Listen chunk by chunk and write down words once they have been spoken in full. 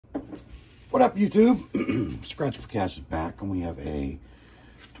What up, YouTube? Scratch for Cash is back, and we have a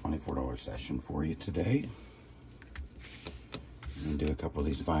 $24 session for you today. We're going to do a couple of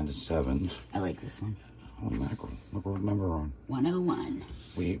these Find the Sevens. I like this one. Holy mackerel. Look what number we're on. 101.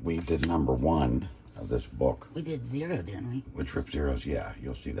 We did number 1 of this book. We did 0, didn't we? With Trip Zeros, yeah.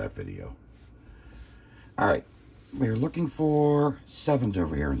 You'll see that video. All right. We're looking for 7s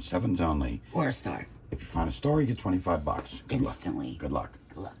over here, and 7s only. Or a star. If you find a star, you get 25 bucks. Good Instantly. Luck. Good luck.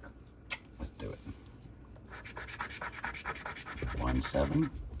 Good luck. Let's do it. 1 7,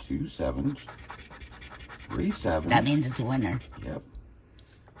 2 7s, 3 7s. That means it's a winner. Yep.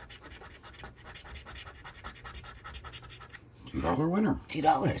 $2 winner.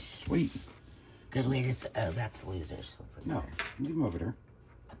 $2. Sweet. Good way to... Oh, that's losers. We'll No, leave them over there.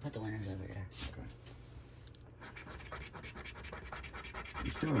 I'll put the winners over there. Okay.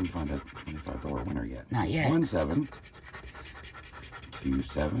 You still haven't found that $25 winner yet. Not yet. 1 7, 2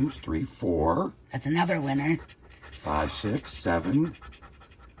 7s, 3 4. That's another winner. 5 6 7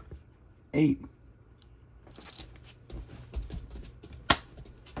 8.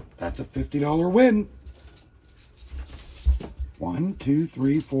 That's a $50 win. 1 2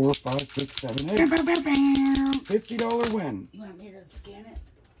 3 4 5 6 7 8. $50 win. You want me to scan it?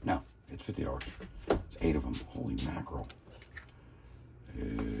 No, it's $50. It's 8 of them. Holy mackerel.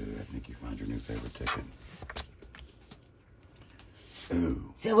 I think you found your new favorite ticket.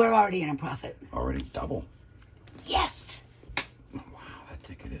 Ooh. So we're already in a profit. Already double. Yes! Wow, that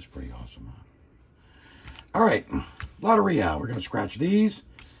ticket is pretty awesome, huh? All right, Lotteria. We're going to scratch these.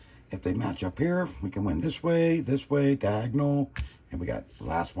 If they match up here, we can win this way, diagonal. And we got the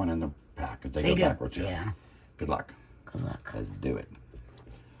last one in the pack. If they go backwards here. Yeah. Good luck. Good luck. Let's do it.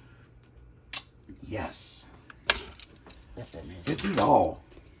 Yes. Listen, $50.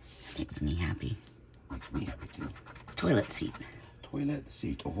 makes me happy. Makes me happy too. Toilet seat. Toilet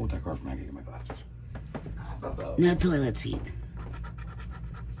seat. Oh, hold that card for me. I can get my glasses. No toilet seat.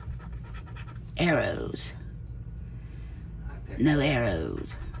 Arrows. No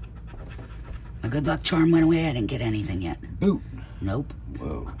arrows. My good luck charm went away. I didn't get anything yet. Boot. Nope.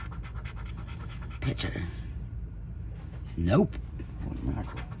 Whoa. Pitcher. Nope. Holy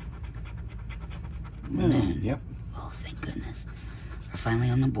mackerel. Moon. Yep. Oh, thank goodness. We're finally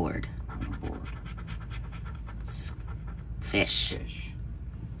on the board. On the board. Fish. Fish.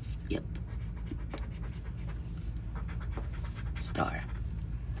 Yep. Star.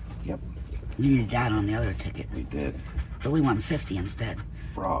 Yep. We needed that on the other ticket. We did. But we won 50 instead.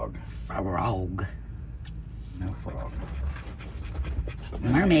 Frog. Frog. No frog.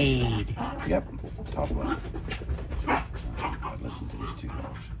 Mermaid. Yep. Top one. Oh, God, listen to these two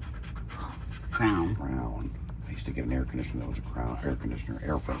dogs. Crown. Crown. I used to get an air conditioner that was a crown. Air conditioner.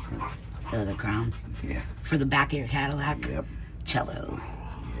 Air freshener. Oh, the crown. Yeah. For the back of your Cadillac. Yep. Cello.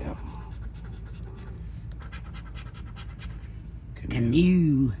 Yep.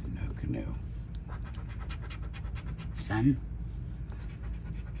 Canoe. No canoe. Sun.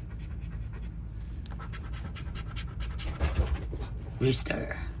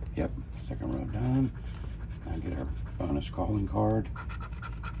 Rooster. Yep. Second row down. Now get our bonus calling card.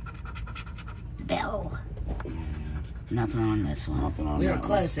 Bell. And Nothing on this one. nothing on We were that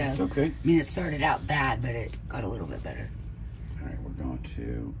close, one. though. It's okay. I mean, it started out bad, but it got a little bit better. All right, we're going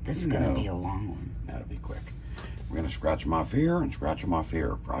to... This is going to be a long one. That'll be quick. We're going to scratch them off here and scratch them off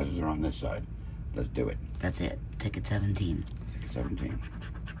here. Prizes are on this side. Let's do it. That's it. Ticket 17. Ticket 17.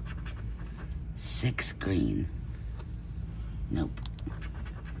 6 green. Nope.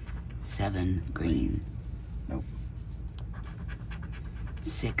 7 green. Nope.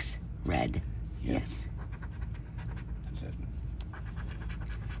 6 red. Yep. Yes. That's it.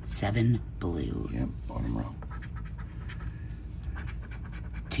 7 blue. Yep, bottom row.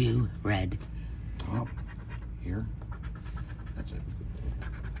 2 red. Top. Here. That's it.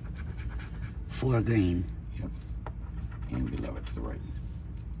 4 green. Yep. And below it to the right.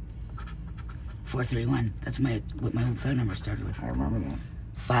 431. That's what my old phone number started with. I remember that.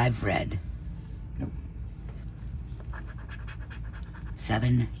 5 red. Nope.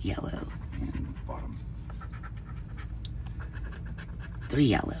 7 yellow. And bottom. 3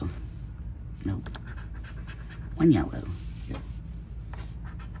 yellow. Nope. 1 yellow. Yep.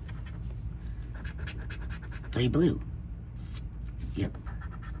 3 blue. Yep.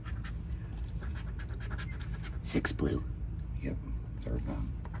 6 blue. Yep. Third down.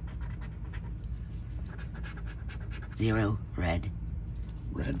 0 red.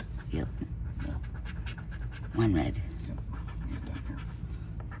 Red. Yep. No. 1 red. Yep. And down here.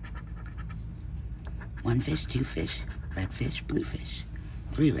 1 fish, 2 fish, red fish, blue fish.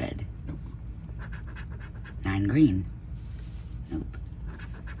 3 red. Nope. 9 green. Nope.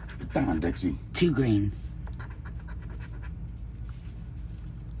 down, Dixie. 2 green.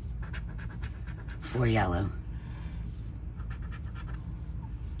 4 yellow.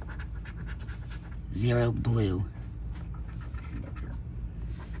 0 blue. Hand up here.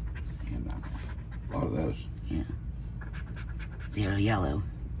 Hand down there. A lot of those. Yeah. 0 yellow.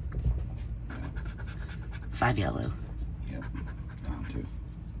 Yeah. 5 yellow. Yep. Down 2.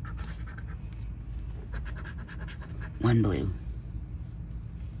 1 blue.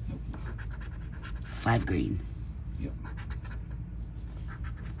 Nope. 5 green. Yep.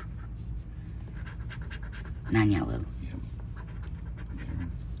 9 yellow. Yep. There.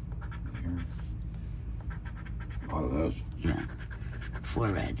 There. A lot of those. Yeah. 4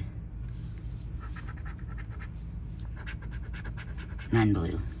 red. 9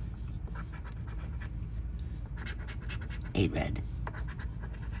 blue. 8 red.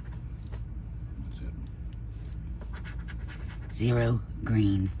 That's it. 0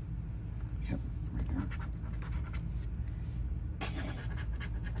 green. Yep. Right there.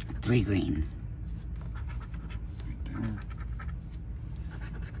 3 green. Right there.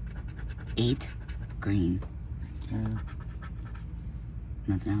 8 green. Right there.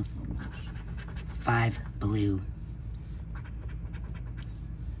 Nothing else. Nothing else. 5 blue.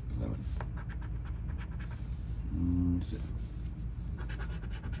 11. That's it.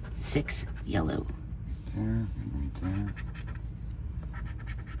 6 yellow. There and right there.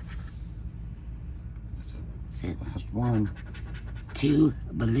 That's it. That's it. Last one. 2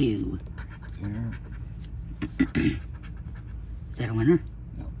 blue. There. Is that a winner?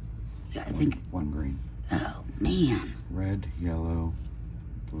 No. Yeah, I think. One green. Oh, man. Red, yellow,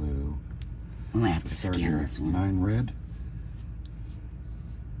 blue. We might have to The third scan here. this one. 9 red.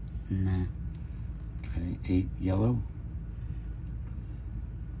 No. Okay. 8 yellow.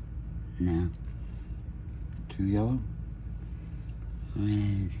 No. 2 yellow.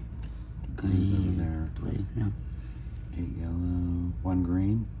 Red. Blue's over Green. there. Blue. No. 8 yellow. 1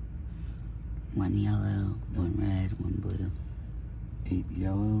 green. 1 yellow. 1 red. 1 blue. 8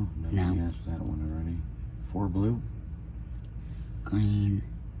 yellow. No. We asked that one already. 4 blue. Green.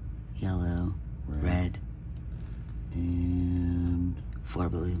 Yellow. Red. And 4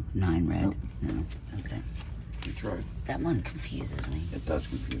 blue. 9 red. Nope. No. Okay. you tried. That one confuses me. It does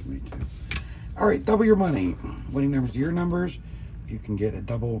confuse me too. All right, double your money. Winning numbers to your numbers. You can get a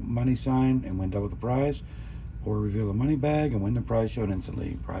double money sign and win double the prize, or reveal a money bag and win the prize shown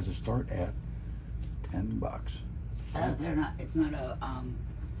instantly. Prizes start at $10. Oh, they're not. It's not a.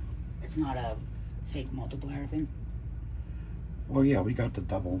 It's not a fake multiplier thing. Well, yeah, we got the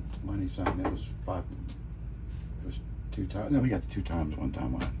double money sign. It was 5. It was 2 times. No, we got the 2 times one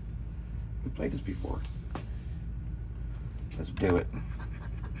time on it. We played this before. Let's do it.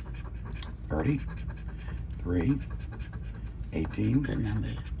 30, 3, 18, Good number.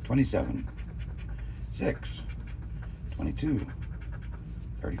 27, 6, 22,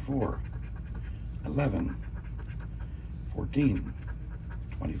 34, 11, 14,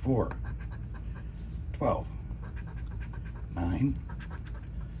 24, 12, 9,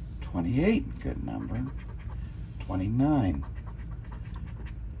 28, good number, 29,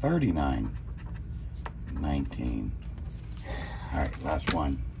 39, 19. All right, last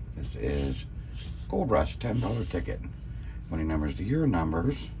one. This is Gold Rush, $10 ticket. Winning numbers to your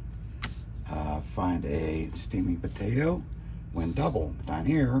numbers. Find a steaming potato, win double. Down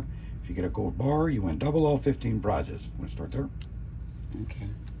here, if you get a gold bar, you win double all 15 prizes. Want to start there? Okay.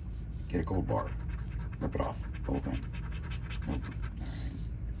 Get a gold bar. Rip it off, the whole thing. Nope. All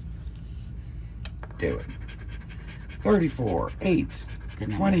right. Do it. 34, 8, Good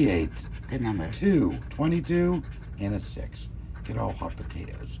number. 28, Good number. 2, 22, and a 6. Get all hot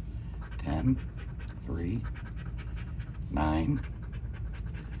potatoes. 10, 3, 9,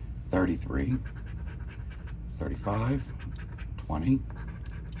 33, 35, 20,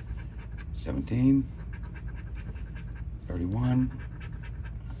 17, 31,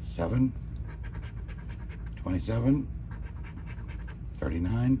 7, 27,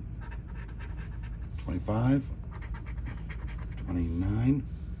 39, 25, 29,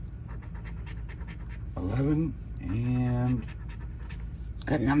 11, and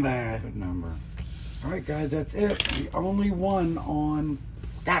Good number. good number. All right, guys, that's it. The only one on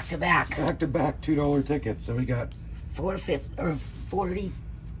Back to back. back-to-back $2 tickets. So we got $40.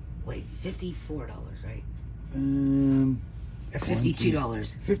 Wait, $54, right? Or $52.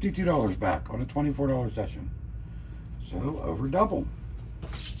 $52 back on a $24 session. So over double.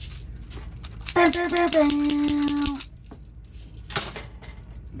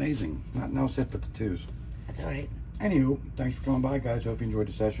 Amazing. Nothing else hit but the 2s. That's all right. Anywho, thanks for coming by, guys. Hope you enjoyed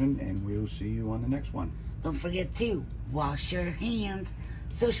the session, and we'll see you on the next one. Don't forget to wash your hands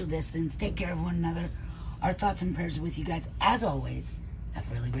social distance, take care of one another. Our thoughts and prayers are with you guys. As always, have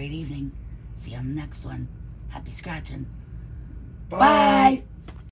a really great evening. See you on the next one. Happy scratching. Bye. Bye.